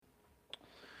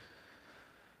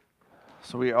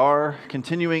So we are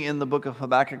continuing in the book of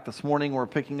Habakkuk this morning. We're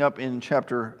picking up in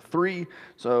chapter 3.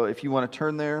 So if you want to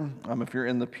turn there, if you're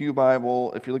in the Pew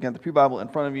Bible, if you're looking at the Pew Bible in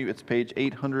front of you, it's page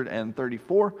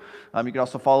 834. You can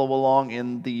also follow along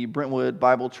in the Brentwood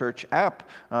Bible Church app.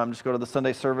 Just go to the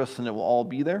Sunday service and it will all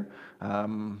be there.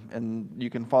 And you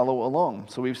can follow along.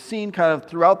 So we've seen kind of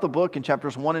throughout the book in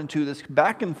chapters 1 and 2 this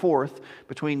back and forth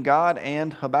between God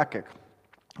and Habakkuk.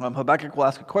 Habakkuk will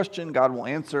ask a question, God will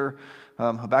answer.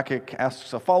 Habakkuk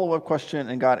asks a follow-up question,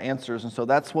 and God answers. And so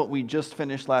that's what we just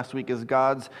finished last week, is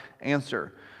God's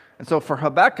answer. And so for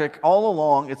Habakkuk, all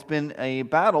along, it's been a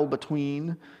battle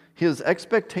between his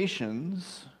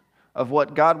expectations of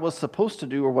what God was supposed to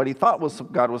do, or what he thought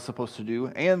God was supposed to do,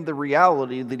 and the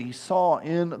reality that he saw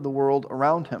in the world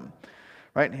around him.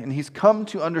 Right? And he's come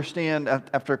to understand,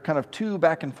 after kind of two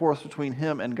back and forth between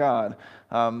him and God,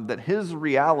 that his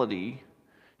reality,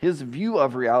 his view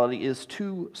of reality, is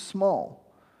too small,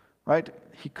 right?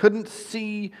 He couldn't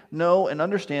see, know, and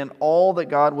understand all that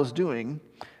God was doing.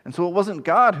 And so it wasn't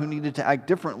God who needed to act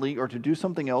differently or to do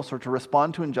something else or to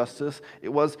respond to injustice. It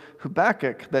was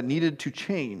Habakkuk that needed to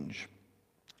change,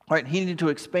 right? He needed to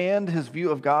expand his view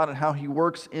of God and how he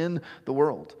works in the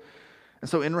world. And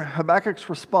so in Habakkuk's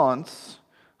response,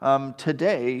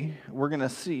 today, we're going to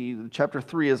see, chapter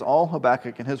 3 is all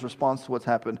Habakkuk and his response to what's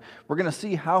happened. We're going to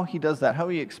see how he does that, how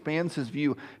he expands his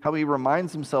view, how he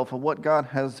reminds himself of what God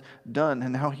has done,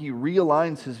 and how he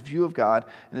realigns his view of God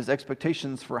and his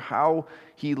expectations for how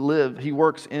he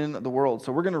works in the world.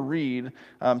 So we're going to read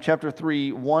chapter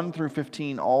 3, 1 through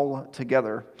 15 all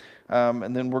together,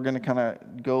 and then we're going to kind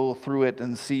of go through it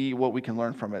and see what we can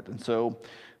learn from it. And so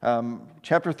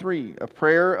chapter 3, a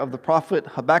prayer of the prophet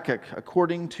Habakkuk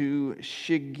according to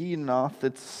Shigionoth.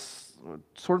 It's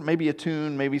sort of maybe a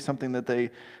tune, maybe something that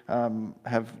they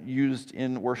have used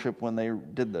in worship when they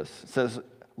did this. It says,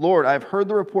 Lord, I have heard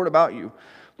the report about you.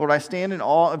 Lord, I stand in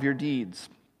awe of your deeds.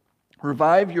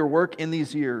 Revive your work in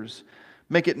these years.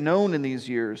 Make it known in these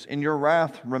years. In your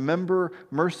wrath, remember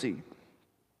mercy.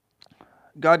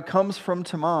 God comes from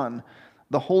Teman,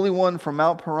 the Holy One from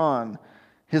Mount Paran.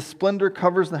 His splendor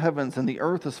covers the heavens, and the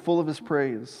earth is full of his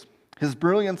praise. His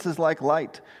brilliance is like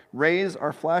light. Rays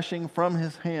are flashing from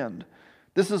his hand.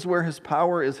 This is where his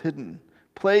power is hidden.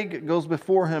 Plague goes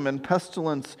before him, and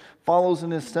pestilence follows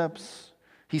in his steps.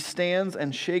 He stands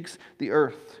and shakes the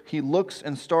earth. He looks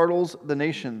and startles the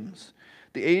nations.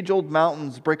 The age-old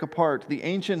mountains break apart. The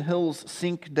ancient hills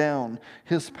sink down.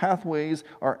 His pathways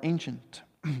are ancient.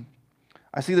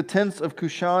 I see the tents of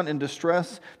Cushan in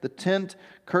distress, the tent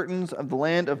curtains of the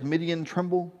land of Midian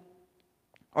tremble.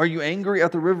 Are you angry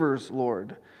at the rivers,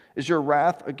 Lord? Is your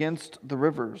wrath against the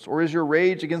rivers? Or is your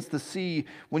rage against the sea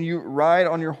when you ride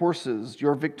on your horses,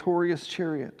 your victorious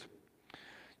chariot?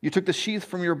 You took the sheath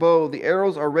from your bow. The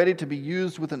arrows are ready to be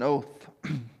used with an oath.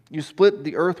 You split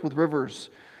the earth with rivers.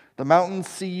 The mountains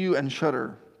see you and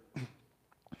shudder.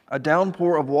 A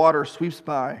downpour of water sweeps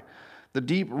by. The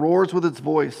deep roars with its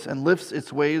voice and lifts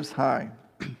its waves high.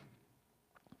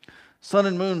 Sun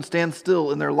and moon stand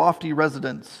still in their lofty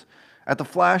residence. At the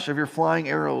flash of your flying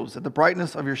arrows, at the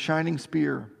brightness of your shining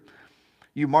spear,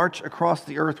 you march across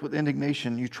the earth with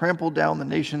indignation. You trample down the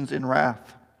nations in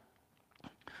wrath.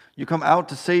 You come out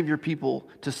to save your people,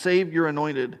 to save your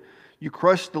anointed. You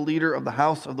crush the leader of the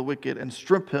house of the wicked and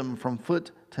strip him from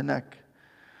foot to neck.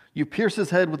 You pierce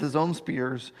his head with his own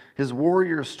spears. His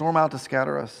warriors storm out to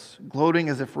scatter us, gloating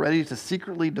as if ready to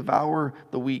secretly devour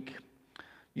the weak.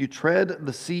 You tread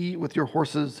the sea with your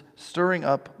horses, stirring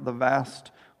up the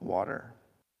vast water.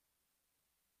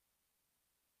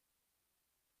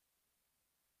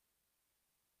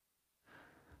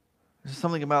 There's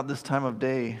something about this time of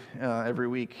day every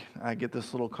week. I get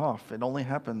this little cough. It only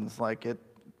happens like at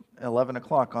 11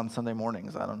 o'clock on Sunday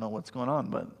mornings. I don't know what's going on,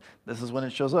 but this is when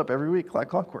it shows up every week like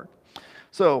clockwork.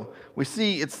 So we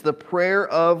see it's the prayer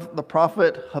of the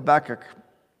prophet Habakkuk.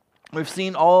 We've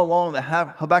seen all along that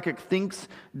Habakkuk thinks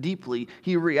deeply.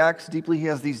 He reacts deeply. He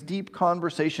has these deep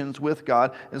conversations with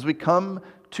God. As we come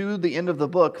to the end of the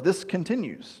book, this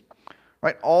continues.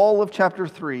 Right? All of chapter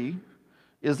 3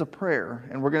 is a prayer,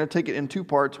 and we're going to take it in two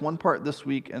parts. One part this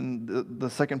week and the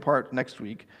second part next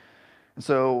week. And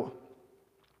so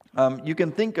you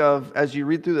can think of, as you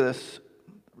read through this,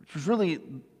 which is really,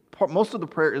 most of the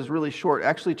prayer is really short.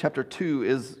 Actually, chapter 2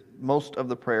 is most of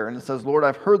the prayer. And it says, Lord,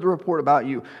 I've heard the report about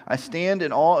you. I stand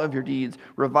in awe of your deeds.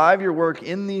 Revive your work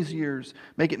in these years.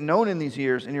 Make it known in these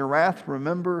years. In your wrath,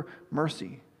 remember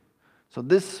mercy. So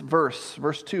this verse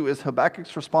 2, is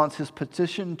Habakkuk's response, his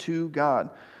petition to God.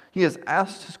 He has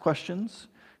asked his questions.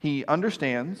 He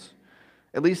understands.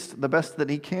 at least the best that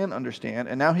he can understand.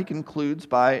 And now he concludes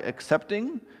by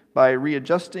accepting, by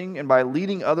readjusting, and by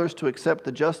leading others to accept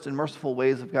the just and merciful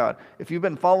ways of God. If you've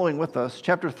been following with us,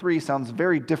 chapter 3 sounds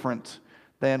very different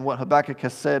than what Habakkuk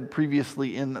has said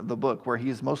previously in the book, where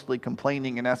he's mostly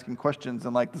complaining and asking questions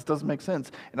and like, this doesn't make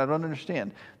sense, and I don't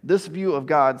understand. This view of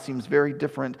God seems very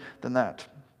different than that.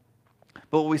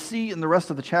 But what we see in the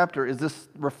rest of the chapter is this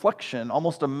reflection,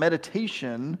 almost a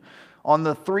meditation on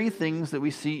the three things that we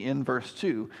see in verse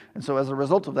 2. And so as a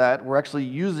result of that, we're actually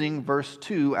using verse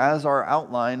 2 as our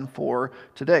outline for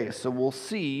today. So we'll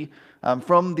see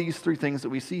from these three things that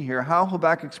we see here how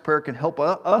Habakkuk's prayer can help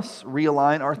us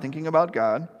realign our thinking about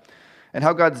God, and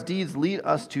how God's deeds lead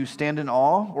us to stand in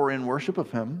awe or in worship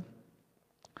of Him.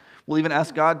 We'll even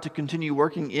ask God to continue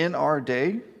working in our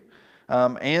day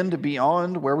and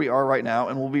beyond where we are right now,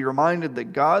 and we'll be reminded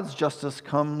that God's justice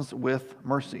comes with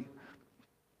mercy.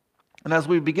 And as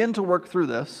we begin to work through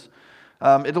this,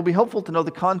 it'll be helpful to know the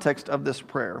context of this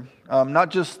prayer. Not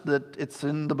just that it's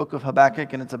in the book of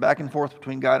Habakkuk and it's a back and forth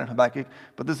between God and Habakkuk,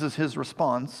 but this is his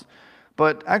response.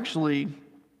 But actually,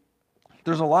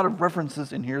 there's a lot of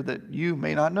references in here that you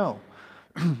may not know,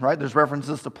 right? There's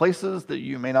references to places that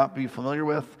you may not be familiar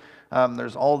with.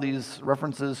 There's all these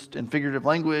references in figurative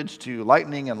language to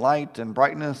lightning and light and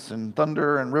brightness and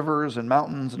thunder and rivers and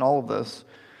mountains and all of this.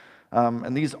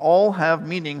 And these all have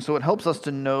meaning, so it helps us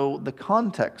to know the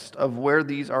context of where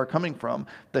these are coming from,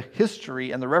 the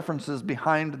history and the references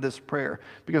behind this prayer.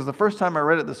 Because the first time I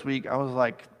read it this week, I was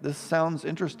like, this sounds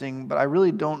interesting, but I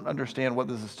really don't understand what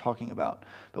this is talking about.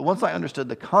 But once I understood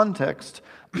the context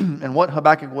and what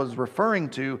Habakkuk was referring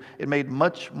to, it made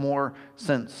much more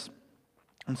sense.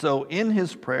 And so in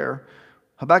his prayer,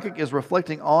 Habakkuk is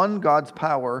reflecting on God's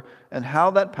power and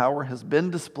how that power has been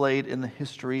displayed in the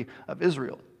history of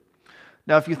Israel.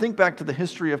 Now, if you think back to the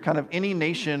history of kind of any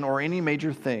nation or any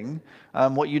major thing,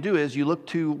 what you do is you look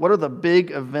to what are the big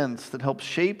events that help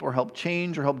shape or help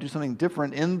change or help do something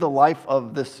different in the life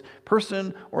of this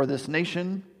person or this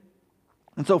nation.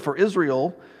 And so for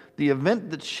Israel, the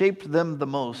event that shaped them the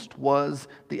most was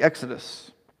the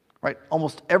Exodus, right?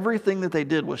 Almost everything that they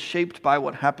did was shaped by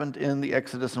what happened in the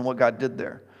Exodus and what God did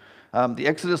there. The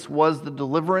Exodus was the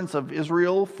deliverance of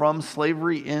Israel from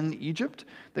slavery in Egypt.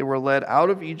 They were led out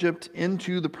of Egypt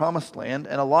into the Promised Land,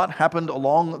 and a lot happened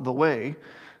along the way.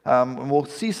 And we'll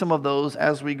see some of those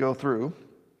as we go through.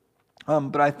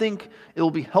 But I think it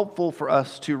will be helpful for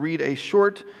us to read a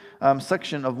short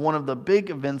section of one of the big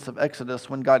events of Exodus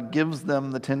when God gives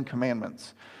them the Ten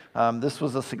Commandments. This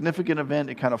was a significant event.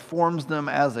 It kind of forms them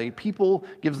as a people,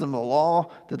 gives them the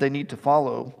law that they need to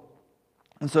follow.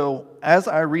 And so as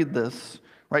I read this,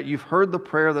 right, you've heard the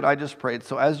prayer that I just prayed.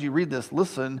 So as you read this,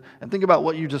 listen and think about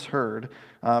what you just heard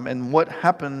and what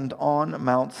happened on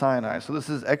Mount Sinai. So this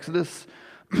is Exodus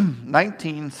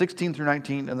 19, 16 through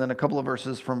 19, and then a couple of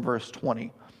verses from verse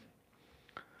 20.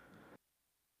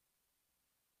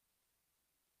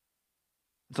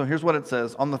 So here's what it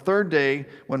says. On the third day,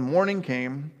 when morning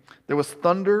came, there was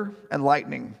thunder and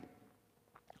lightning,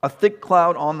 a thick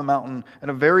cloud on the mountain, and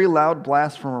a very loud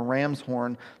blast from a ram's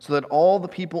horn, so that all the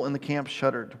people in the camp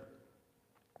shuddered.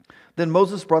 Then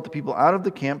Moses brought the people out of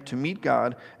the camp to meet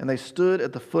God, and they stood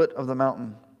at the foot of the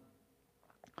mountain.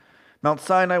 Mount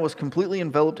Sinai was completely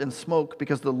enveloped in smoke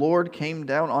because the Lord came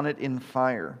down on it in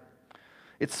fire.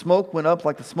 Its smoke went up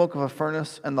like the smoke of a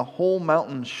furnace, and the whole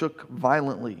mountain shook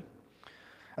violently.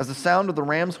 As the sound of the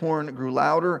ram's horn grew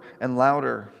louder and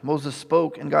louder, Moses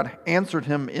spoke, and God answered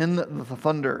him in the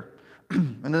thunder.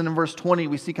 And then in verse 20,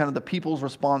 we see kind of the people's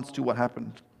response to what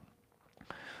happened.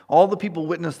 All the people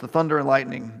witnessed the thunder and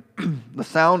lightning, the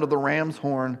sound of the ram's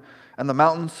horn, and the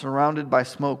mountain surrounded by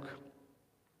smoke.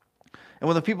 And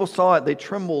when the people saw it, they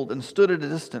trembled and stood at a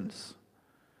distance.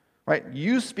 Right?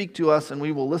 You speak to us and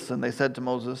we will listen, they said to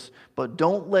Moses, but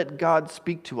don't let God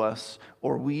speak to us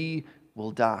or we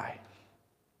will die.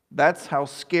 That's how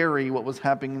scary what was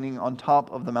happening on top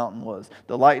of the mountain was.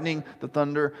 The lightning, the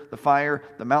thunder, the fire,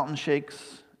 the mountain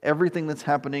shakes, everything that's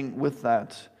happening with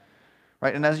that.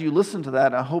 Right? And as you listen to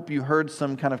that, I hope you heard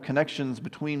some kind of connections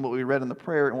between what we read in the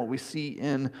prayer and what we see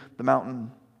in the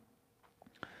mountain.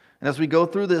 And as we go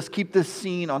through this, keep this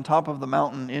scene on top of the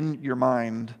mountain in your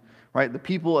mind. Right? The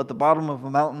people at the bottom of a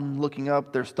mountain looking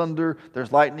up, there's thunder,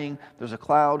 there's lightning, there's a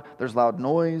cloud, there's loud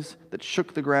noise that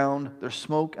shook the ground, there's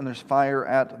smoke, and there's fire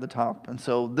at the top. And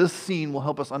so this scene will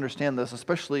help us understand this,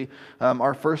 especially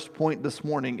our first point this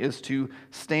morning is to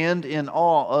stand in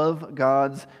awe of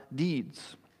God's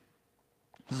deeds.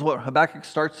 This is what Habakkuk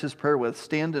starts his prayer with,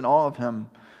 stand in awe of Him.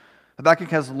 Habakkuk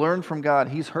has learned from God.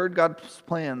 He's heard God's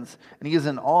plans, and he is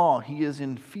in awe, he is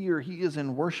in fear, he is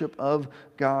in worship of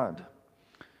God.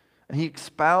 And he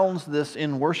expounds this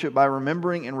in worship by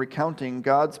remembering and recounting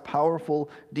God's powerful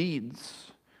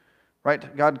deeds.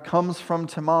 Right? God comes from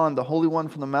Teman, the Holy One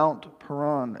from the Mount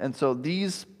Paran. And so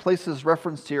these places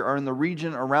referenced here are in the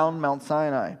region around Mount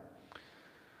Sinai,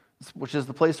 which is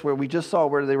the place where we just saw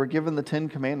where they were given the 10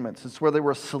 Commandments. It's where they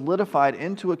were solidified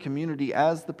into a community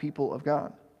as the people of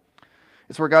God.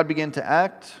 It's where God began to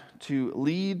act, to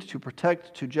lead, to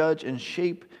protect, to judge, and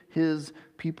shape his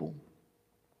people.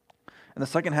 And the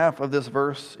second half of this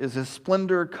verse is his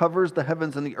splendor covers the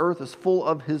heavens and the earth is full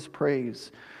of his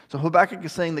praise. So Habakkuk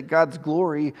is saying that God's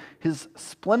glory, his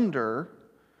splendor,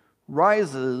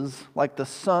 rises like the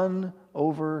sun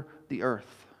over the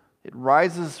earth. It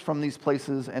rises from these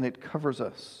places and it covers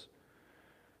us.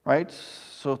 Right?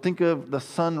 So think of the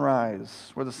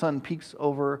sunrise, where the sun peaks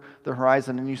over the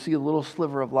horizon and you see a little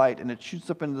sliver of light and it shoots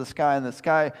up into the sky and the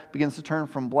sky begins to turn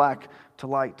from black to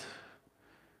light.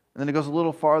 And then it goes a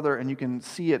little farther and you can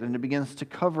see it and it begins to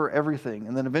cover everything.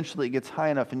 And then eventually it gets high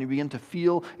enough and you begin to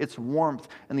feel its warmth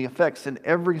and the effects, and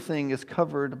everything is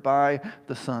covered by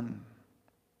the sun.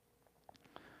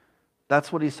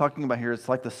 That's what he's talking about here. It's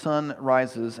like the sun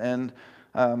rises. And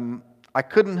I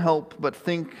couldn't help but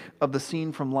think of the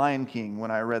scene from Lion King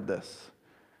when I read this.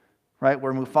 Right?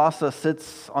 Where Mufasa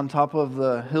sits on top of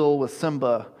the hill with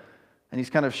Simba and he's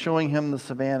kind of showing him the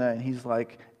savannah and he's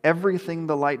like, everything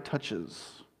the light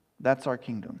touches, that's our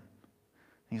kingdom.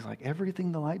 And he's like,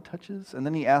 everything the light touches? And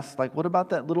then he asks, like, what about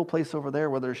that little place over there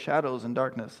where there's shadows and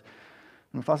darkness?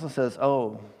 And Mufasa says,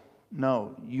 oh,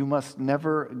 no, you must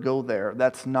never go there.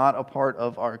 That's not a part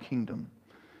of our kingdom.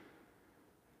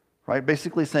 Right?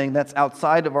 Basically saying that's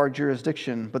outside of our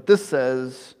jurisdiction. But this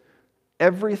says,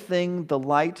 everything the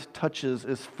light touches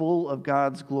is full of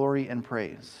God's glory and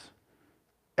praise.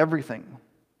 Everything.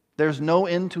 There's no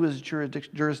end to his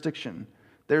jurisdiction.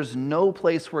 There's no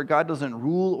place where God doesn't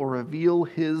rule or reveal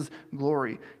his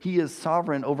glory. He is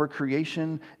sovereign over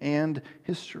creation and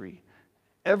history.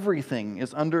 Everything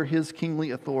is under his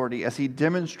kingly authority as he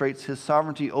demonstrates his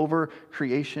sovereignty over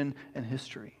creation and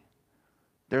history.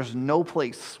 There's no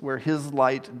place where his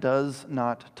light does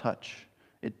not touch.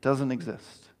 It doesn't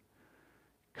exist.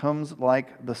 It comes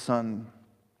like the sun.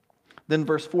 Then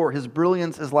verse 4, his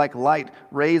brilliance is like light.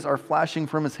 Rays are flashing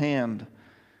from his hand.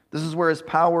 This is where his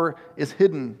power is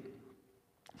hidden.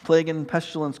 Plague and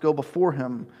pestilence go before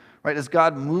him. Right? As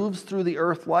God moves through the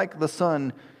earth like the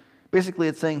sun, basically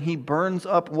it's saying he burns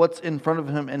up what's in front of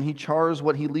him and he chars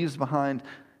what he leaves behind.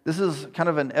 This is kind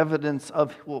of an evidence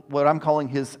of what I'm calling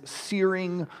his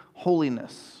searing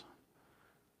holiness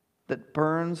that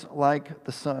burns like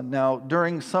the sun. Now,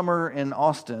 during summer in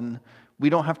Austin, we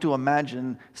don't have to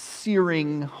imagine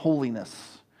searing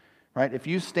holiness. Right? If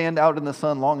you stand out in the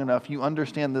sun long enough, you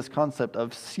understand this concept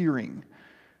of searing.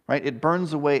 Right? It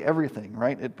burns away everything.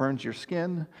 Right? It burns your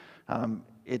skin.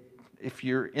 If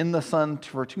you're in the sun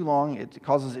for too long, it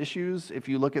causes issues. If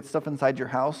you look at stuff inside your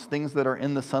house, things that are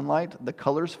in the sunlight, the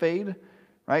colors fade.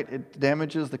 Right? It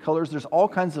damages the colors. There's all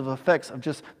kinds of effects of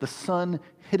just the sun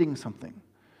hitting something.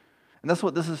 And that's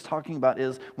what this is talking about,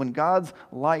 is when God's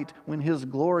light, when his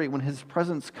glory, when his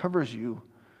presence covers you,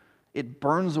 it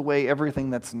burns away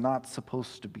everything that's not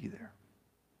supposed to be there.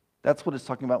 That's what it's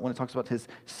talking about when it talks about his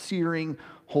searing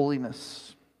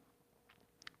holiness.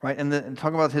 Right? And then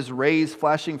talking about his rays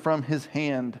flashing from his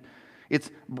hand.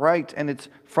 It's bright and it's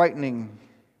frightening,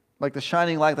 like the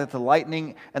shining light, like the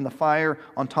lightning and the fire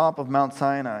on top of Mount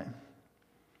Sinai.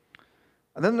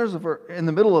 And then there's in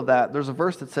the middle of that, there's a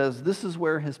verse that says, this is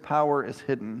where his power is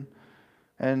hidden.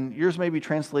 And yours may be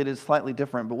translated slightly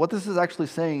different, but what this is actually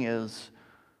saying is,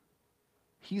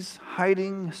 he's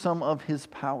hiding some of his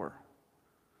power.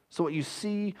 So what you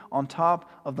see on top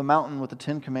of the mountain with the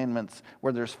 10 Commandments,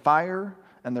 where there's fire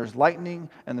and there's lightning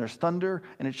and there's thunder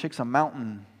and it shakes a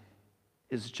mountain,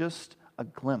 is just a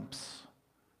glimpse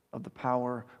of the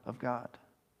power of God.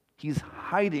 He's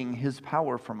hiding his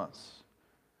power from us.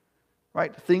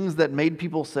 Right? Things that made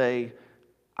people say,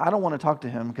 I don't want to talk to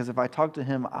him because if I talk to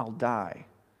him, I'll die.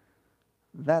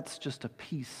 That's just a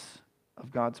piece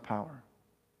of God's power.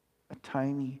 A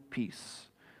tiny piece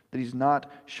that he's not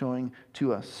showing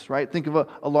to us, right? Think of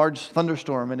a large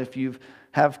thunderstorm, and if you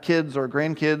have kids or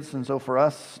grandkids, and so for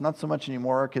us, not so much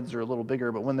anymore, our kids are a little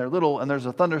bigger, but when they're little and there's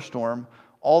a thunderstorm,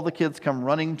 all the kids come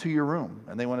running to your room,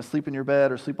 and they want to sleep in your bed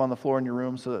or sleep on the floor in your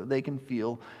room so that they can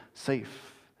feel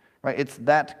safe, right? It's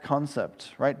that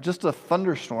concept, right? Just a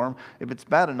thunderstorm, if it's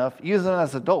bad enough, even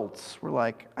as adults, we're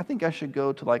like, I think I should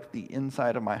go to like the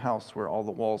inside of my house where all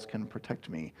the walls can protect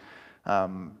me.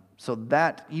 So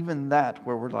that, even that,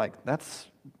 where we're like, that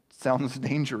sounds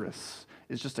dangerous,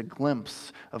 is just a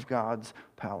glimpse of God's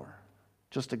power.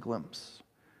 Just a glimpse.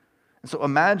 And so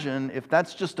imagine if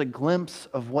that's just a glimpse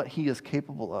of what he is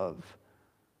capable of.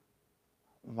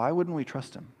 Why wouldn't we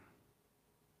trust him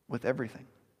with everything?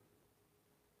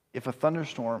 If a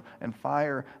thunderstorm and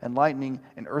fire and lightning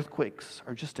and earthquakes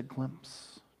are just a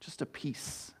glimpse, just a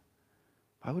piece,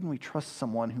 why wouldn't we trust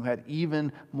someone who had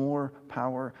even more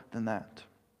power than that?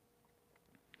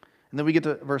 And then we get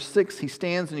to verse 6. He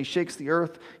stands and he shakes the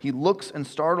earth. He looks and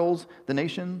startles the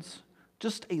nations.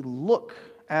 Just a look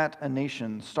at a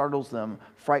nation startles them,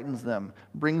 frightens them,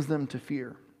 brings them to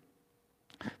fear.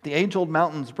 The age-old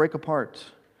mountains break apart.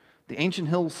 The ancient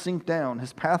hills sink down.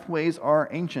 His pathways are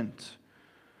ancient.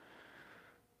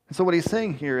 And so what he's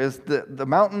saying here is that the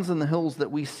mountains and the hills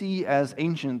that we see as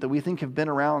ancient, that we think have been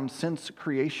around since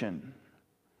creation,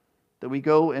 that we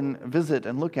go and visit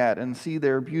and look at and see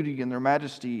their beauty and their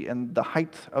majesty and the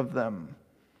height of them,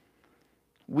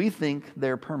 we think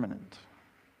they're permanent.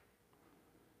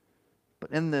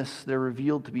 But in this, they're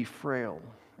revealed to be frail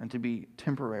and to be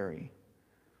temporary.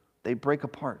 They break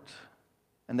apart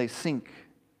and they sink.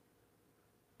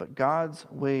 But God's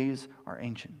ways are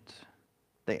ancient.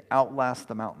 They outlast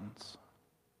the mountains.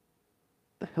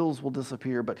 The hills will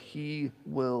disappear, but he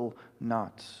will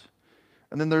not.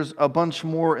 And then there's a bunch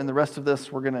more in the rest of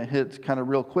this we're going to hit kind of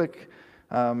real quick.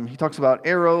 He talks about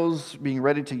arrows being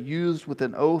ready to use with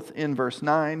an oath in verse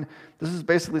 9. This is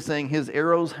basically saying his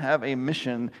arrows have a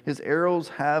mission. His arrows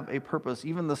have a purpose.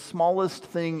 Even the smallest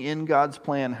thing in God's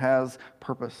plan has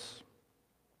purpose.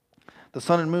 The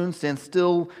sun and moon stand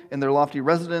still in their lofty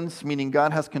residence, meaning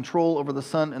God has control over the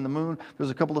sun and the moon. There's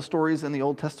a couple of stories in the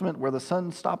Old Testament where the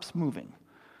sun stops moving.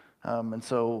 And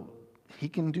so he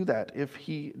can do that if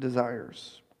he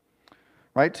desires.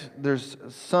 Right? There's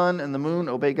sun and the moon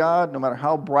obey God no matter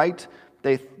how bright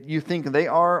you think they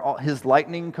are. His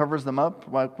lightning covers them up.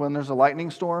 Like when there's a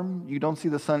lightning storm, you don't see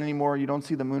the sun anymore, you don't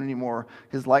see the moon anymore.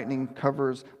 His lightning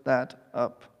covers that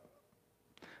up.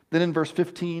 Then in verse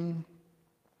 15,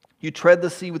 you tread the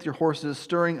sea with your horses,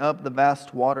 stirring up the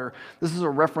vast water. This is a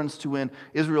reference to when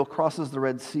Israel crosses the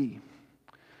Red Sea.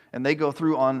 And they go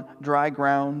through on dry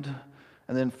ground.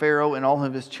 And then Pharaoh and all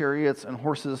of his chariots and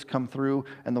horses come through,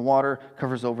 and the water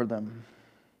covers over them.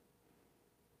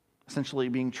 Essentially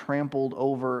being trampled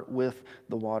over with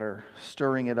the water,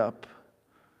 stirring it up.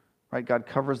 Right? God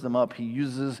covers them up. He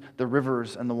uses the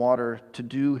rivers and the water to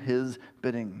do his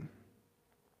bidding.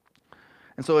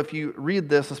 And so if you read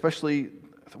this, especially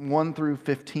 1 through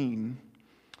 15,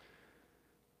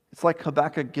 it's like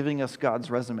Habakkuk giving us God's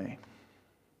resume.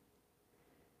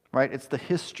 Right? It's the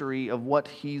history of what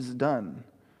he's done.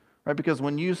 Right? Because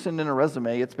when you send in a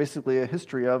resume, it's basically a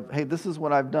history of, hey, this is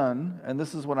what I've done, and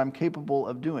this is what I'm capable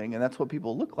of doing, and that's what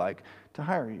people look like to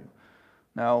hire you.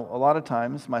 Now, a lot of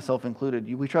times, myself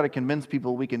included, we try to convince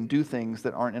people we can do things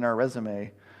that aren't in our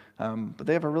resume, but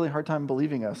they have a really hard time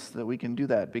believing us that we can do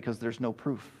that because there's no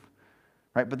proof.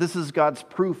 Right? But this is God's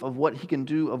proof of what he can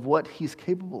do, of what he's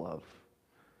capable of.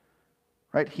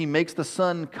 Right? He makes the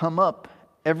sun come up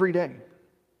every day.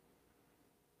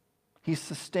 He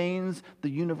sustains the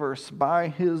universe by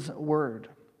his word.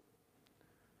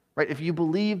 Right? If you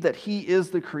believe that he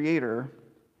is the creator,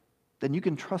 then you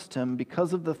can trust him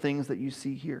because of the things that you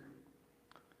see here.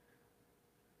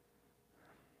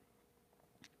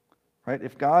 Right?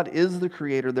 If God is the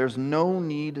creator, there's no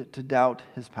need to doubt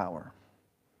his power.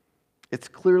 It's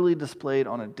clearly displayed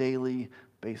on a daily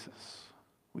basis.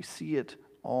 We see it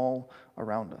all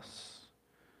around us.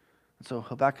 So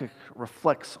Habakkuk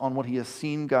reflects on what he has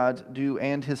seen God do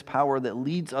and his power that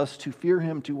leads us to fear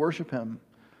him, to worship him.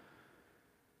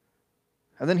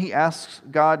 And then he asks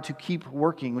God to keep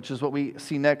working, which is what we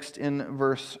see next in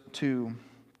verse 2,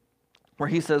 where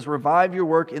he says, revive your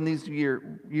work in these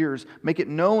years, make it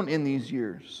known in these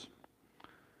years.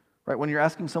 Right? When you're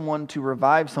asking someone to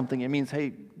revive something, it means,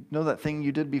 hey, know that thing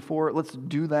you did before? Let's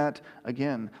do that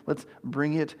again. Let's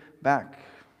bring it back.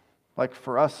 Like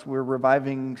for us, we're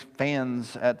reviving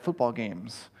fans at football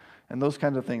games and those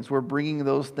kinds of things. We're bringing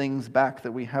those things back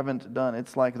that we haven't done.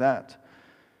 It's like that.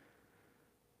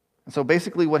 And so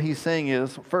basically what he's saying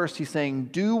is, first he's saying,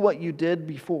 do what you did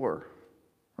before.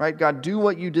 Right? God, do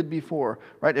what you did before.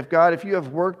 Right? If you have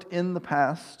worked in the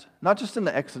past, not just in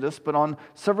the Exodus, but on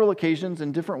several occasions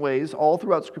in different ways, all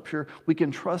throughout Scripture, we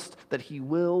can trust that he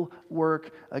will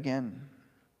work again.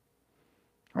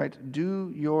 Right?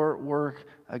 Do your work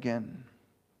again.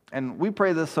 And we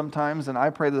pray this sometimes, and I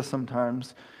pray this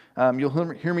sometimes.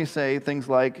 You'll hear me say things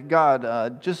like,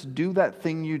 God, just do that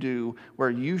thing you do where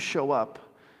you show up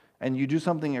and you do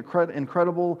something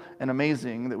incredible and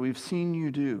amazing that we've seen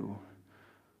you do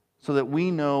so that we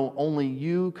know only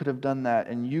you could have done that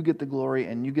and you get the glory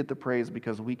and you get the praise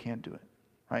because we can't do it.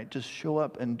 right? Just show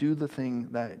up and do the thing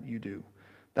that you do.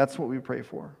 That's what we pray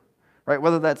for, right?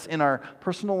 Whether that's in our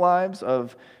personal lives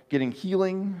of getting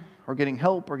healing or getting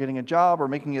help or getting a job or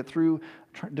making it through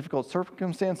difficult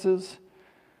circumstances,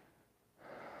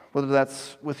 whether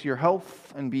that's with your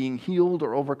health and being healed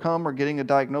or overcome or getting a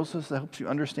diagnosis that helps you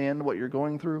understand what you're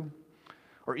going through,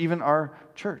 or even our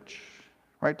church,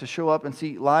 right? To show up and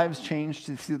see lives change,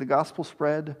 to see the gospel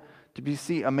spread, to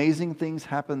see amazing things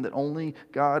happen that only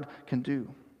God can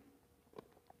do.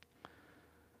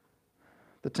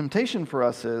 The temptation for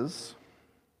us is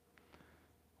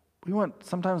we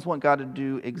sometimes want God to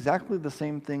do exactly the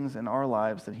same things in our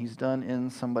lives that He's done in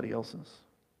somebody else's.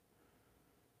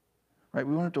 Right?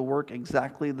 We want it to work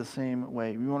exactly the same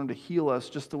way. We want Him to heal us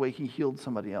just the way He healed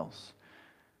somebody else.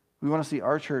 We want to see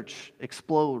our church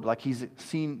explode like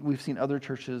we've seen other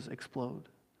churches explode.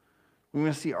 We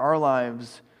want to see our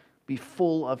lives be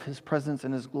full of His presence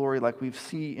and His glory like we've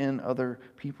seen in other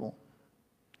people.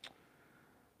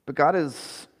 But God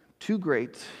is too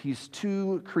great, He's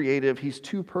too creative, He's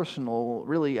too personal,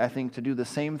 really, I think, to do the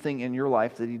same thing in your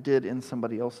life that He did in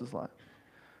somebody else's life.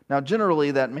 Now,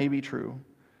 generally, that may be true,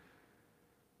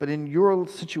 but in your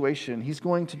situation, He's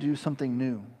going to do something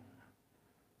new,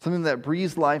 something that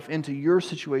breathes life into your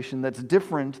situation that's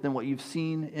different than what you've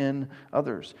seen in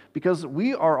others, because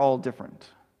we are all different,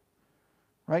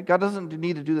 right? God doesn't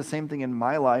need to do the same thing in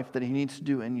my life that He needs to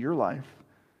do in your life,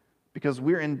 because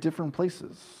we're in different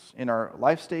places in our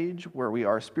life stage, where we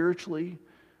are spiritually,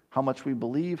 how much we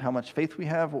believe, how much faith we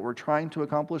have, what we're trying to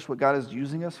accomplish, what God is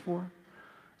using us for.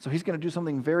 So He's going to do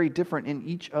something very different in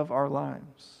each of our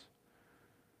lives.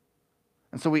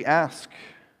 And so we ask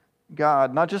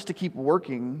God not just to keep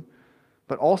working,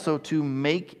 but also to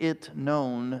make it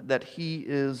known that He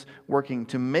is working,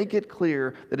 to make it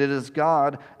clear that it is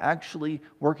God actually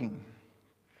working.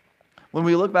 When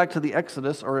we look back to the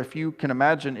Exodus, or if you can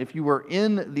imagine, if you were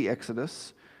in the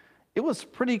Exodus, it was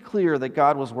pretty clear that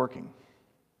God was working.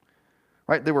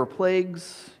 Right? There were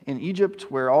plagues in Egypt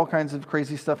where all kinds of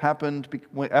crazy stuff happened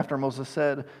after Moses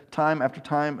said, time after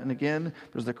time and again.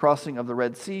 There's the crossing of the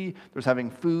Red Sea. There's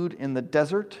having food in the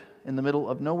desert in the middle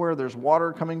of nowhere. There's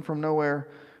water coming from nowhere.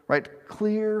 Right?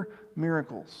 Clear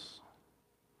miracles.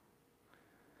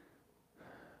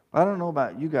 I don't know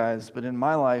about you guys, but in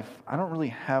my life, I don't really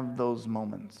have those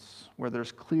moments where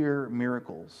there's clear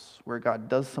miracles, where God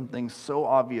does something so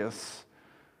obvious,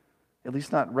 at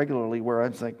least not regularly, where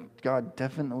it's like, God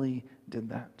definitely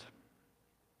did that.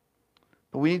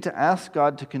 But we need to ask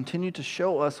God to continue to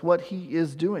show us what He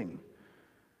is doing.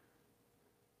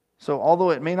 So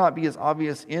although it may not be as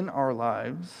obvious in our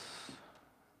lives,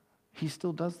 He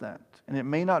still does that. And it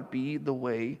may not be the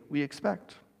way we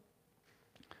expect.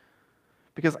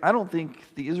 Because I don't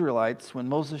think the Israelites, when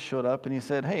Moses showed up and he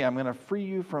said, hey, I'm going to free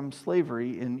you from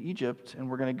slavery in Egypt, and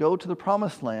we're going to go to the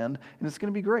promised land, and it's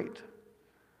going to be great.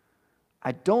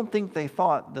 I don't think they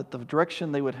thought that the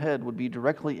direction they would head would be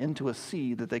directly into a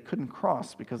sea that they couldn't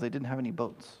cross because they didn't have any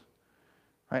boats.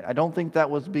 Right? I don't think that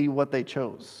would be what they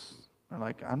chose. They're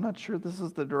like, I'm not sure this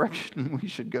is the direction we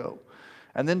should go.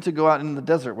 And then to go out in the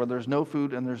desert where there's no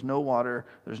food and there's no water,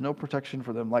 there's no protection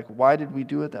for them. Like, why did we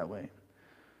do it that way?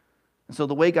 And so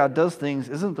the way God does things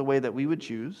isn't the way that we would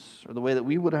choose or the way that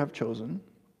we would have chosen,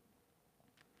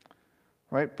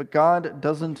 right? But God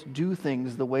doesn't do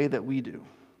things the way that we do.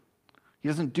 He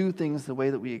doesn't do things the way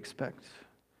that we expect.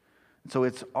 And so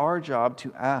it's our job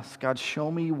to ask, God,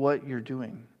 show me what you're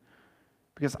doing.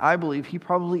 Because I believe He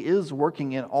probably is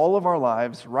working in all of our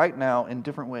lives right now in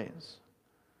different ways.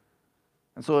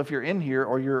 And so if you're in here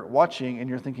or you're watching and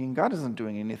you're thinking, God isn't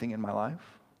doing anything in my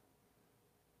life,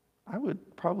 I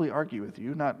would probably argue with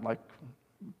you, not like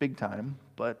big time,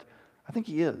 but I think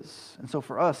He is. And so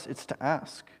for us, it's to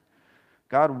ask,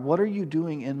 God, what are you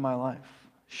doing in my life?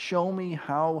 Show me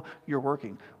how you're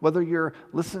working. Whether you're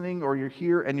listening or you're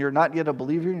here and you're not yet a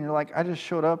believer and you're like, I just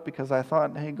showed up because I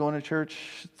thought, hey, going to church,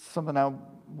 it's something I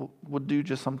would do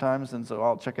just sometimes, and so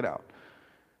I'll check it out.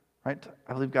 Right?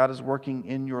 I believe God is working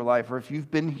in your life. Or if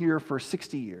you've been here for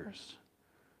 60 years,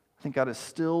 I think God is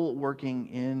still working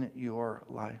in your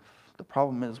life. The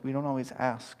problem is we don't always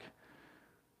ask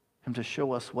Him to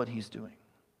show us what He's doing.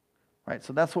 Right?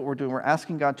 So that's what we're doing. We're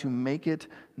asking God to make it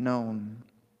known.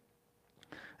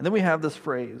 And then we have this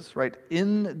phrase, right?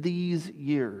 In these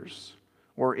years,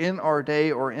 or in our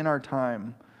day, or in our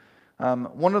time.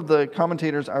 One of the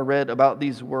commentators I read about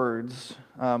these words,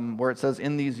 where it says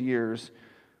in these years,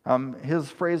 his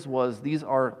phrase was, these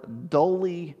are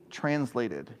dully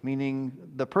translated, meaning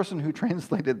the person who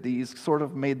translated these sort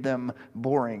of made them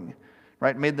boring,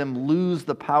 right? Made them lose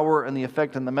the power and the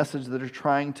effect and the message that they're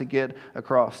trying to get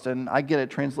across. And I get it,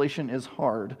 translation is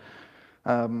hard.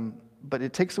 But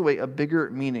it takes away a bigger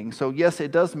meaning. So yes,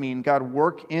 it does mean, God,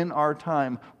 work in our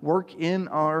time, work in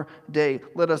our day.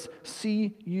 Let us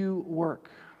see you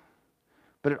work.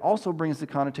 But it also brings the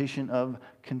connotation of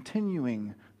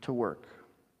continuing to work.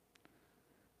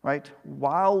 Right?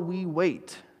 While we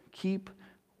wait, keep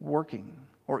working.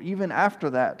 Or even after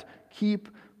that, keep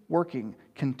working.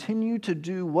 Continue to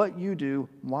do what you do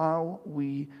while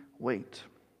we wait.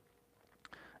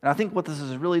 And I think what this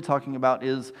is really talking about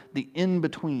is the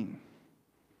in-between.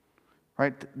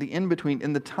 Right? The in-between.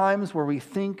 In the times where we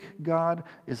think God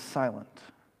is silent.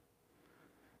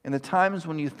 In the times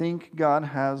when you think God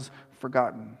has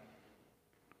forgotten.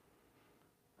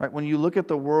 Right? When you look at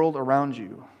the world around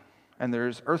you, and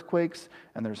there's earthquakes,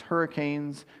 and there's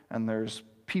hurricanes, and there's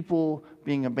people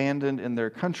being abandoned in their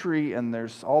country, and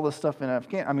there's all this stuff in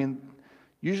Afghanistan. I mean,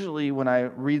 usually when I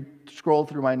scroll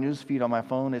through my news feed on my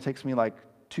phone, it takes me like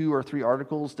 2 or 3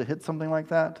 articles to hit something like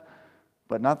that.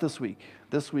 But not this week.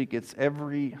 This week, it's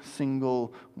every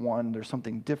single one. There's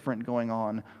something different going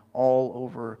on all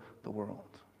over the world.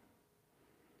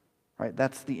 Right?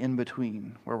 That's the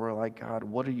in-between, where we're like, God,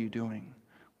 what are you doing?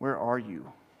 Where are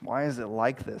you? Why is it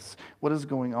like this? What is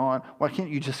going on? Why can't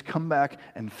you just come back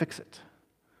and fix it?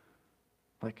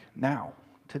 Like now,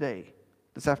 today,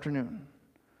 this afternoon.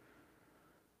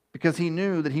 Because he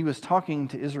knew that he was talking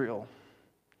to Israel.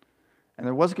 And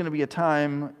there was going to be a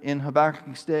time in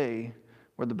Habakkuk's day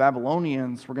where the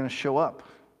Babylonians were going to show up.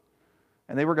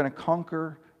 And they were going to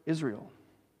conquer Israel.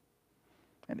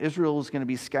 And Israel was going to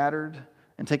be scattered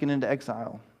and taken into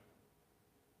exile.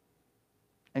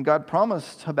 And God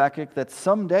promised Habakkuk that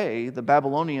someday the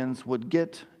Babylonians would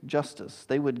get justice.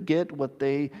 They would get what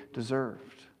they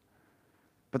deserved.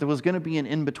 But there was going to be an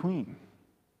in-between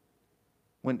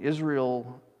when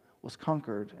Israel was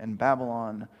conquered and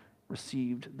Babylon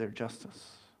received their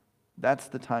justice. That's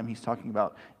the time he's talking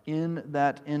about. In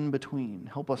that in-between,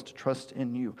 help us to trust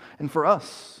in you. And for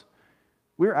us,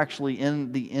 we're actually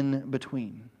in the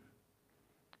in-between.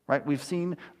 Right? We've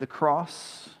seen the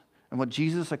cross and what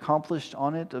Jesus accomplished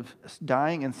on it of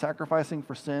dying and sacrificing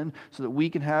for sin so that we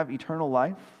can have eternal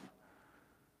life.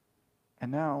 And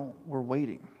now we're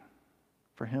waiting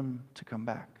for him to come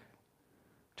back,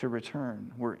 to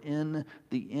return. We're in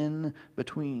the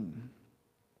in-between.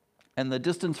 And the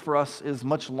distance for us is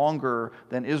much longer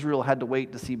than Israel had to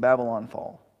wait to see Babylon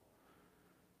fall.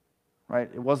 Right?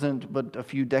 It wasn't but a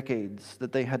few decades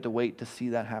that they had to wait to see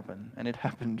that happen. And it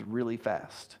happened really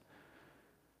fast.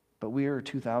 But we are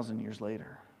 2,000 years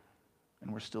later,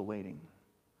 and we're still waiting.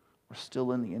 We're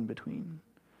still in the in-between.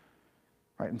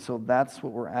 Right? And so that's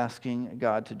what we're asking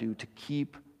God to do, to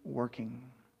keep working,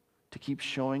 to keep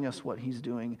showing us what he's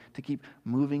doing, to keep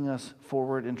moving us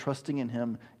forward and trusting in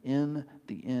him in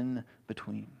the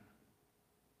in-between.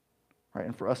 Right?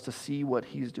 And for us to see what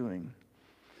he's doing.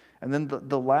 And then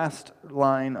the last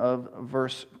line of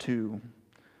verse 2.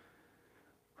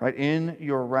 Right? In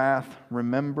your wrath,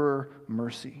 remember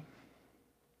mercy.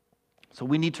 So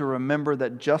we need to remember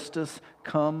that justice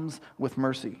comes with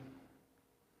mercy.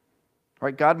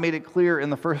 Right? God made it clear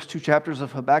in the first 2 chapters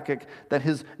of Habakkuk that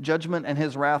his judgment and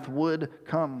his wrath would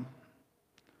come.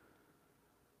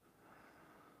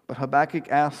 But Habakkuk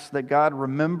asks that God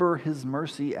remember his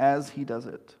mercy as he does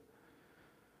it.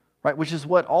 Right? Which is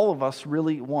what all of us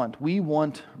really want. We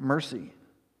want mercy.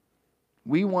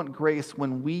 We want grace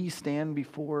when we stand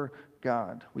before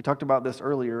God. We talked about this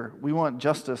earlier. We want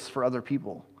justice for other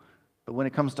people. But when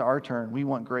it comes to our turn, we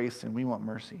want grace and we want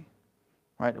mercy.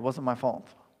 Right? It wasn't my fault.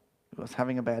 I was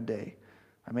having a bad day.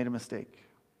 I made a mistake.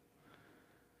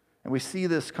 And we see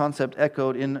this concept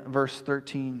echoed in verse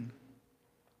 13.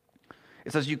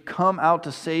 It says, you come out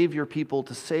to save your people,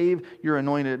 to save your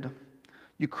anointed.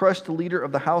 You crush the leader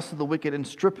of the house of the wicked and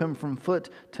strip him from foot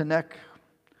to neck.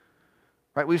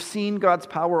 Right? We've seen God's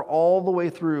power all the way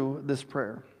through this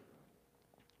prayer.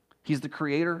 He's the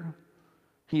creator.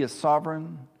 He is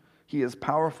sovereign. He is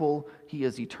powerful. He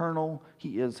is eternal.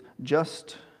 He is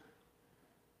just.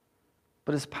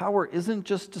 But his power isn't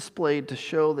just displayed to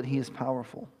show that he is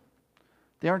powerful.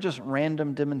 They aren't just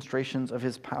random demonstrations of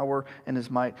his power and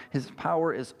his might. His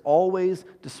power is always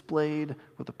displayed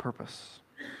with a purpose.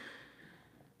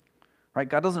 Right?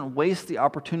 God doesn't waste the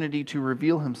opportunity to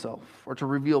reveal himself or to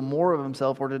reveal more of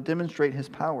himself or to demonstrate his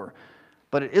power.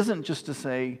 But it isn't just to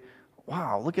say,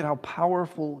 wow, look at how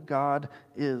powerful God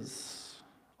is.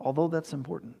 Although that's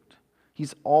important.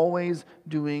 He's always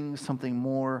doing something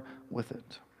more with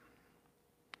it.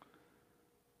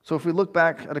 So if we look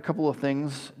back at a couple of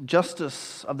things,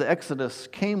 justice of the Exodus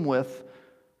came with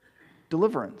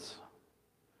deliverance.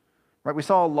 Right? We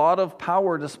saw a lot of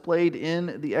power displayed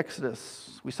in the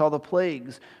Exodus. We saw the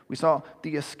plagues. We saw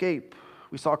the escape.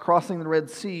 We saw crossing the Red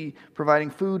Sea, providing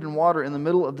food and water in the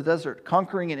middle of the desert,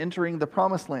 conquering and entering the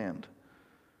Promised Land.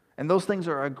 And those things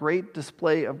are a great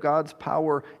display of God's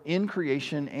power in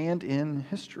creation and in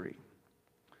history.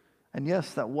 And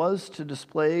yes, that was to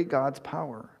display God's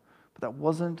power, but that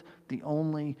wasn't the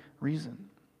only reason.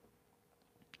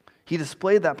 He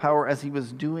displayed that power as he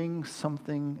was doing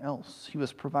something else. He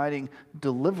was providing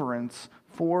deliverance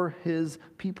for his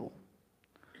people.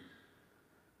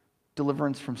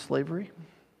 Deliverance from slavery,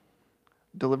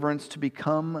 deliverance to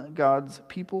become God's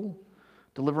people,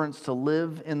 deliverance to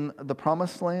live in the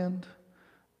Promised Land.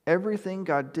 Everything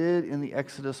God did in the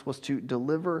Exodus was to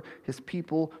deliver his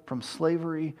people from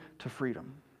slavery to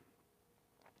freedom,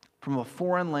 from a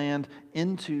foreign land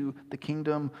into the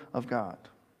kingdom of God.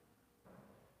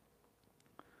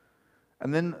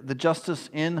 And then the justice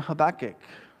in Habakkuk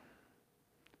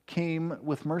came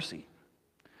with mercy,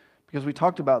 because we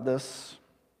talked about this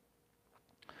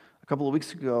a couple of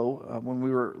weeks ago when we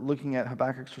were looking at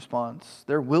Habakkuk's response.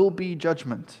 There will be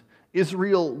judgment.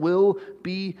 Israel will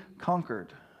be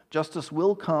conquered. Justice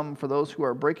will come for those who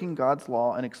are breaking God's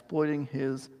law and exploiting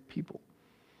his people.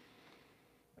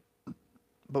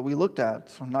 But we looked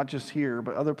at, not just here,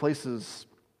 but other places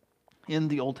in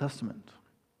the Old Testament,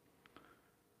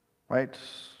 right?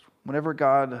 Whenever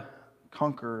God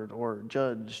conquered or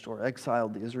judged or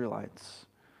exiled the Israelites,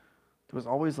 there was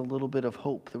always a little bit of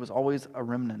hope. There was always a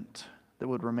remnant that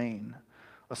would remain,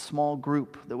 a small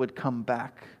group that would come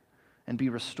back and be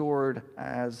restored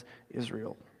as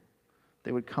Israel.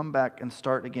 They would come back and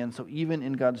start again. So even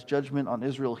in God's judgment on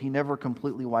Israel, he never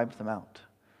completely wiped them out.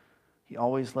 He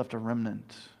always left a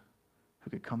remnant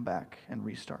who could come back and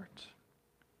restart.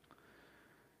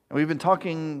 And we've been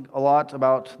talking a lot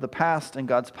about the past and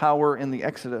God's power in the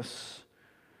Exodus.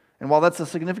 And while that's a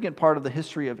significant part of the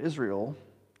history of Israel,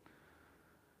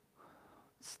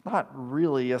 it's not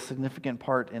really a significant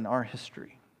part in our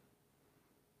history.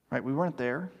 Right? We weren't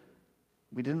there.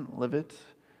 We didn't live it.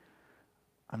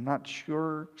 I'm not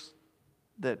sure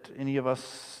that any of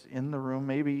us in the room,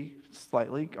 maybe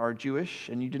slightly, are Jewish,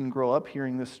 and you didn't grow up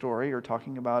hearing this story or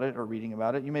talking about it or reading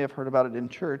about it. You may have heard about it in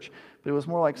church, but it was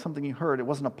more like something you heard. It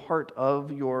wasn't a part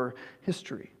of your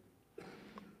history.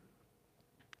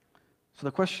 So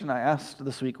the question I asked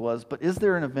this week was, but is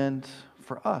there an event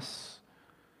for us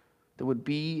that would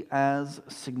be as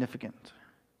significant?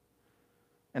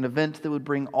 An event that would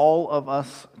bring all of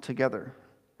us together?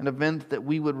 An event that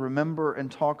we would remember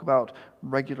and talk about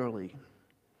regularly?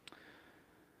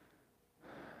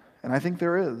 And I think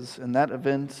there is, and that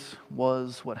event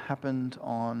was what happened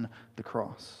on the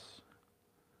cross.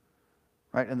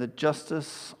 Right? And the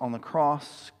justice on the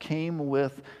cross came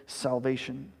with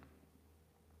salvation.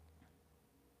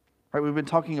 Right? We've been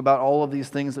talking about all of these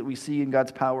things that we see in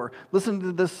God's power. Listen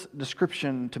to this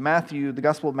description, to Matthew, the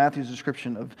Gospel of Matthew's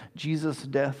description of Jesus'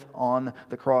 death on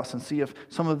the cross, and see if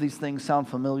some of these things sound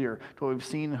familiar to what we've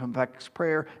seen in Habakkuk's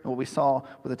prayer and what we saw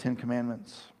with the Ten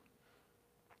Commandments.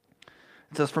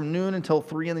 It says, from noon until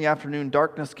 3 in the afternoon,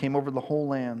 darkness came over the whole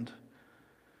land.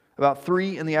 About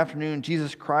 3 in the afternoon,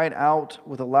 Jesus cried out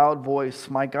with a loud voice,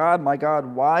 my God,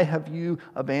 why have you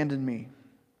abandoned me?"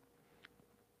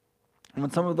 And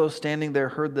when some of those standing there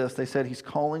heard this, they said, "He's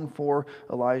calling for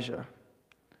Elijah."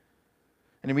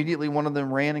 And immediately one of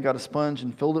them ran and got a sponge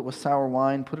and filled it with sour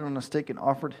wine, put it on a stick, and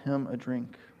offered him a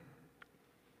drink.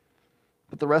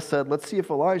 But the rest said, "Let's see if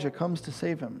Elijah comes to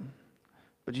save him."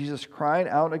 But Jesus cried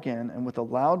out again, and with a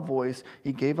loud voice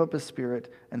he gave up his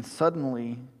spirit, and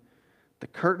suddenly the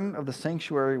curtain of the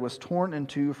sanctuary was torn in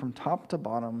two from top to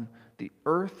bottom. The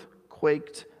earth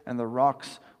quaked, and the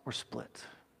rocks were split.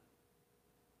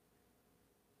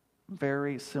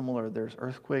 Very similar. There's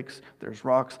earthquakes, there's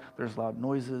rocks, there's loud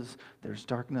noises, there's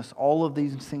darkness. All of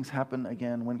these things happen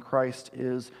again when Christ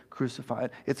is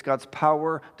crucified. It's God's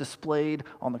power displayed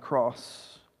on the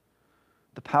cross.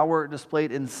 The power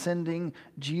displayed in sending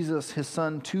Jesus, his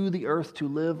Son, to the earth to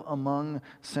live among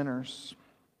sinners.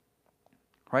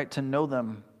 Right? To know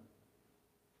them,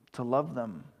 to love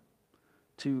them,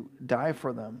 to die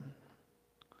for them.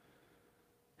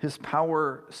 His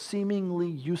power seemingly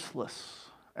useless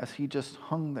as he just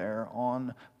hung there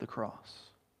on the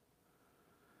cross.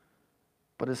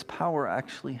 But his power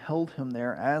actually held him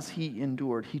there as he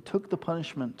endured. He took the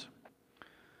punishment,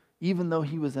 even though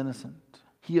he was innocent.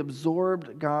 He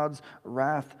absorbed God's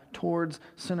wrath towards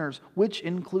sinners, which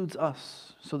includes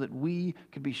us, so that we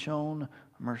could be shown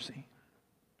mercy,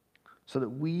 so that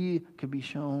we could be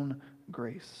shown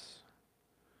grace.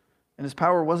 And his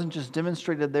power wasn't just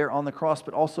demonstrated there on the cross,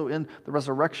 but also in the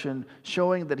resurrection,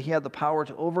 showing that he had the power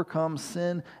to overcome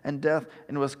sin and death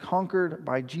and was conquered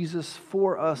by Jesus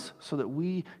for us so that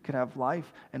we could have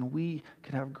life and we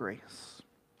could have grace.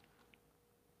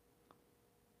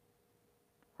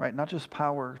 Right? Not just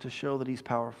power to show that he's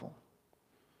powerful,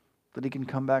 that he can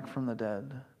come back from the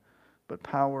dead, but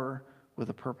power with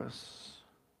a purpose.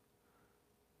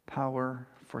 Power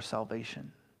for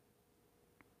salvation.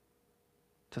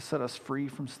 To set us free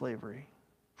from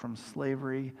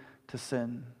slavery to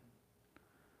sin.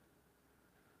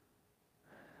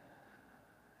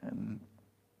 And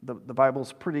the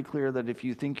Bible's pretty clear that if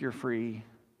you think you're free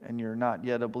and you're not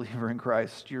yet a believer in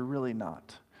Christ, you're really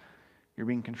not. You're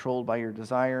being controlled by your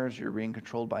desires, you're being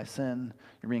controlled by sin,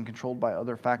 you're being controlled by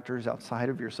other factors outside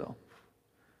of yourself.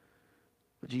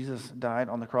 But Jesus died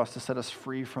on the cross to set us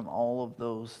free from all of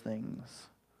those things.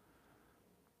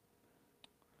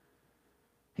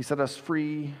 He set us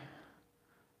free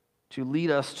to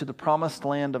lead us to the promised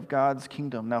land of God's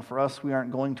kingdom. Now, for us, we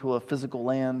aren't going to a physical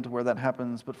land where that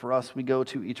happens, but for us, we go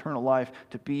to eternal life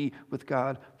to be with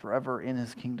God forever in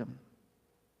his kingdom.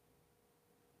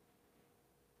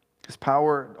 His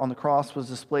power on the cross was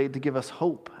displayed to give us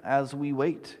hope as we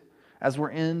wait, as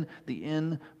we're in the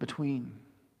in-between.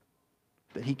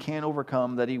 That he can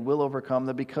overcome, that he will overcome,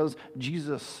 that because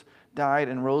Jesus died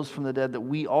and rose from the dead, that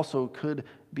we also could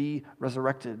be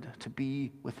resurrected to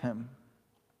be with him.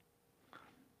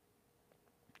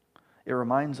 It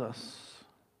reminds us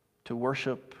to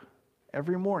worship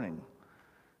every morning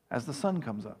as the sun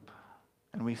comes up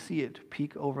and we see it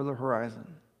peek over the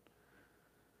horizon.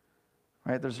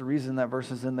 Right? There's a reason that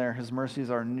verse is in there. His mercies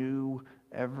are new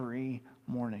every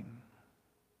morning.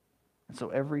 And so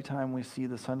every time we see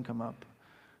the sun come up,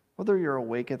 whether you're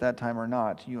awake at that time or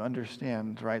not, you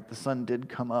understand, right? The sun did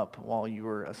come up while you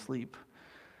were asleep.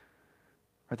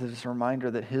 Right? There's a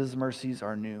reminder that his mercies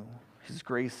are new. His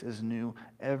grace is new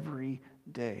every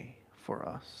day for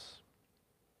us.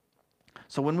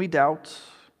 So when we doubt,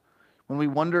 when we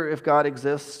wonder if God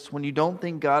exists, when you don't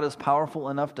think God is powerful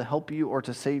enough to help you or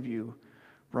to save you,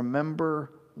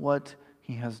 remember what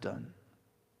he has done.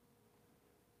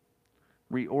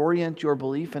 Reorient your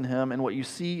belief in him and what you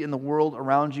see in the world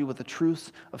around you with the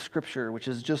truths of Scripture, which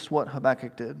is just what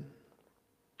Habakkuk did.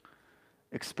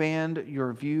 Expand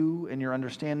your view and your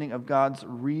understanding of God's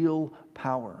real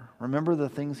power. Remember the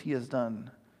things he has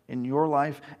done in your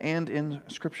life and in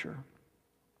Scripture.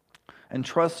 And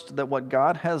trust that what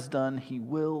God has done, he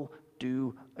will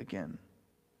do again.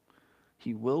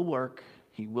 He will work.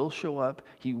 He will show up.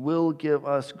 He will give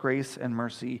us grace and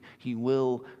mercy. He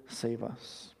will save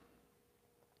us.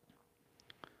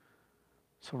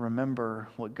 So remember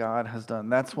what God has done.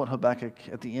 That's what Habakkuk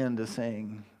at the end is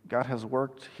saying. God has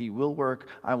worked. He will work.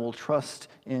 I will trust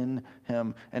in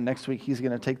him. And next week, he's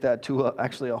going to take that to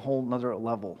actually a whole nother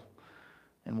level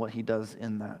in what he does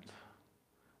in that.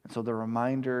 And so the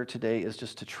reminder today is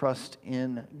just to trust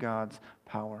in God's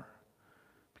power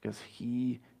because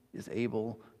he is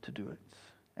able to do it.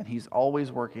 And he's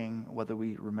always working, whether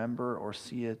we remember or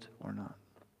see it or not.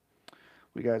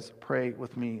 Will you guys pray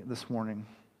with me this morning?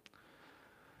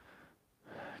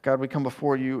 God, we come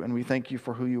before you and we thank you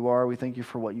for who you are. We thank you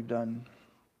for what you've done.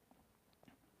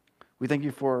 We thank you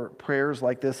for prayers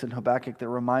like this in Habakkuk that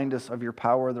remind us of your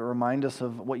power, that remind us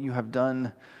of what you have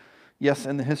done, yes,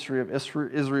 in the history of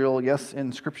Israel, yes,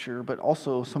 in Scripture, but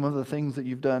also some of the things that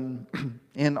you've done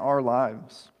in our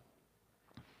lives.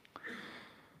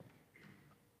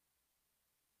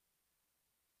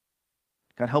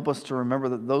 God, help us to remember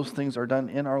that those things are done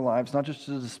in our lives, not just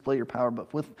to display your power,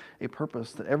 but with a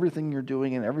purpose, that everything you're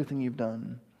doing and everything you've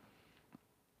done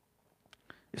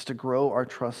is to grow our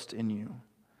trust in you,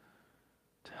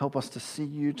 to help us to see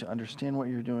you, to understand what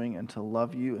you're doing, and to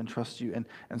love you and trust you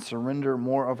and surrender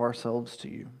more of ourselves to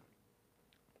you.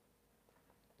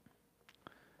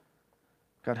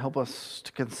 God, help us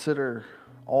to consider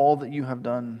all that you have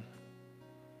done.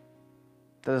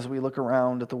 That as we look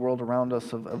around at the world around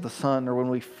us of the sun, or when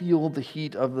we feel the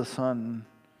heat of the sun,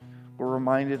 we're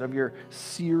reminded of your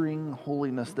searing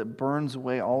holiness that burns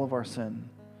away all of our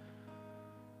sin,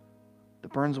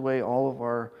 that burns away all of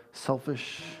our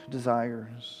selfish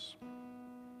desires.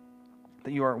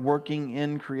 That you are working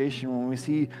in creation. When we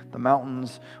see the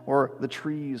mountains or the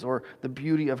trees or the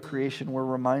beauty of creation, we're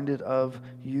reminded of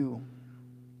you.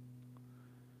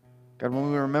 God,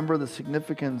 when we remember the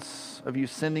significance of you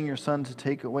sending your Son to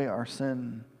take away our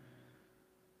sin,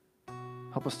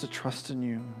 help us to trust in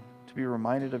you, to be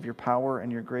reminded of your power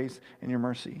and your grace and your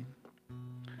mercy.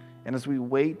 And as we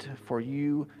wait for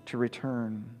you to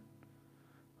return,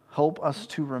 help us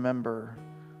to remember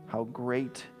how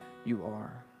great you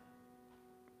are.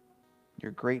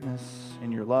 your greatness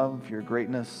in your love, your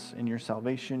greatness in your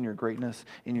salvation, your greatness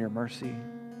in your mercy,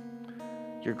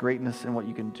 your greatness in what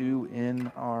you can do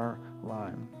in our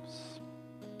lives.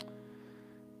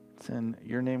 It's in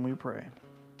your name we pray.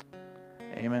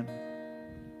 Amen.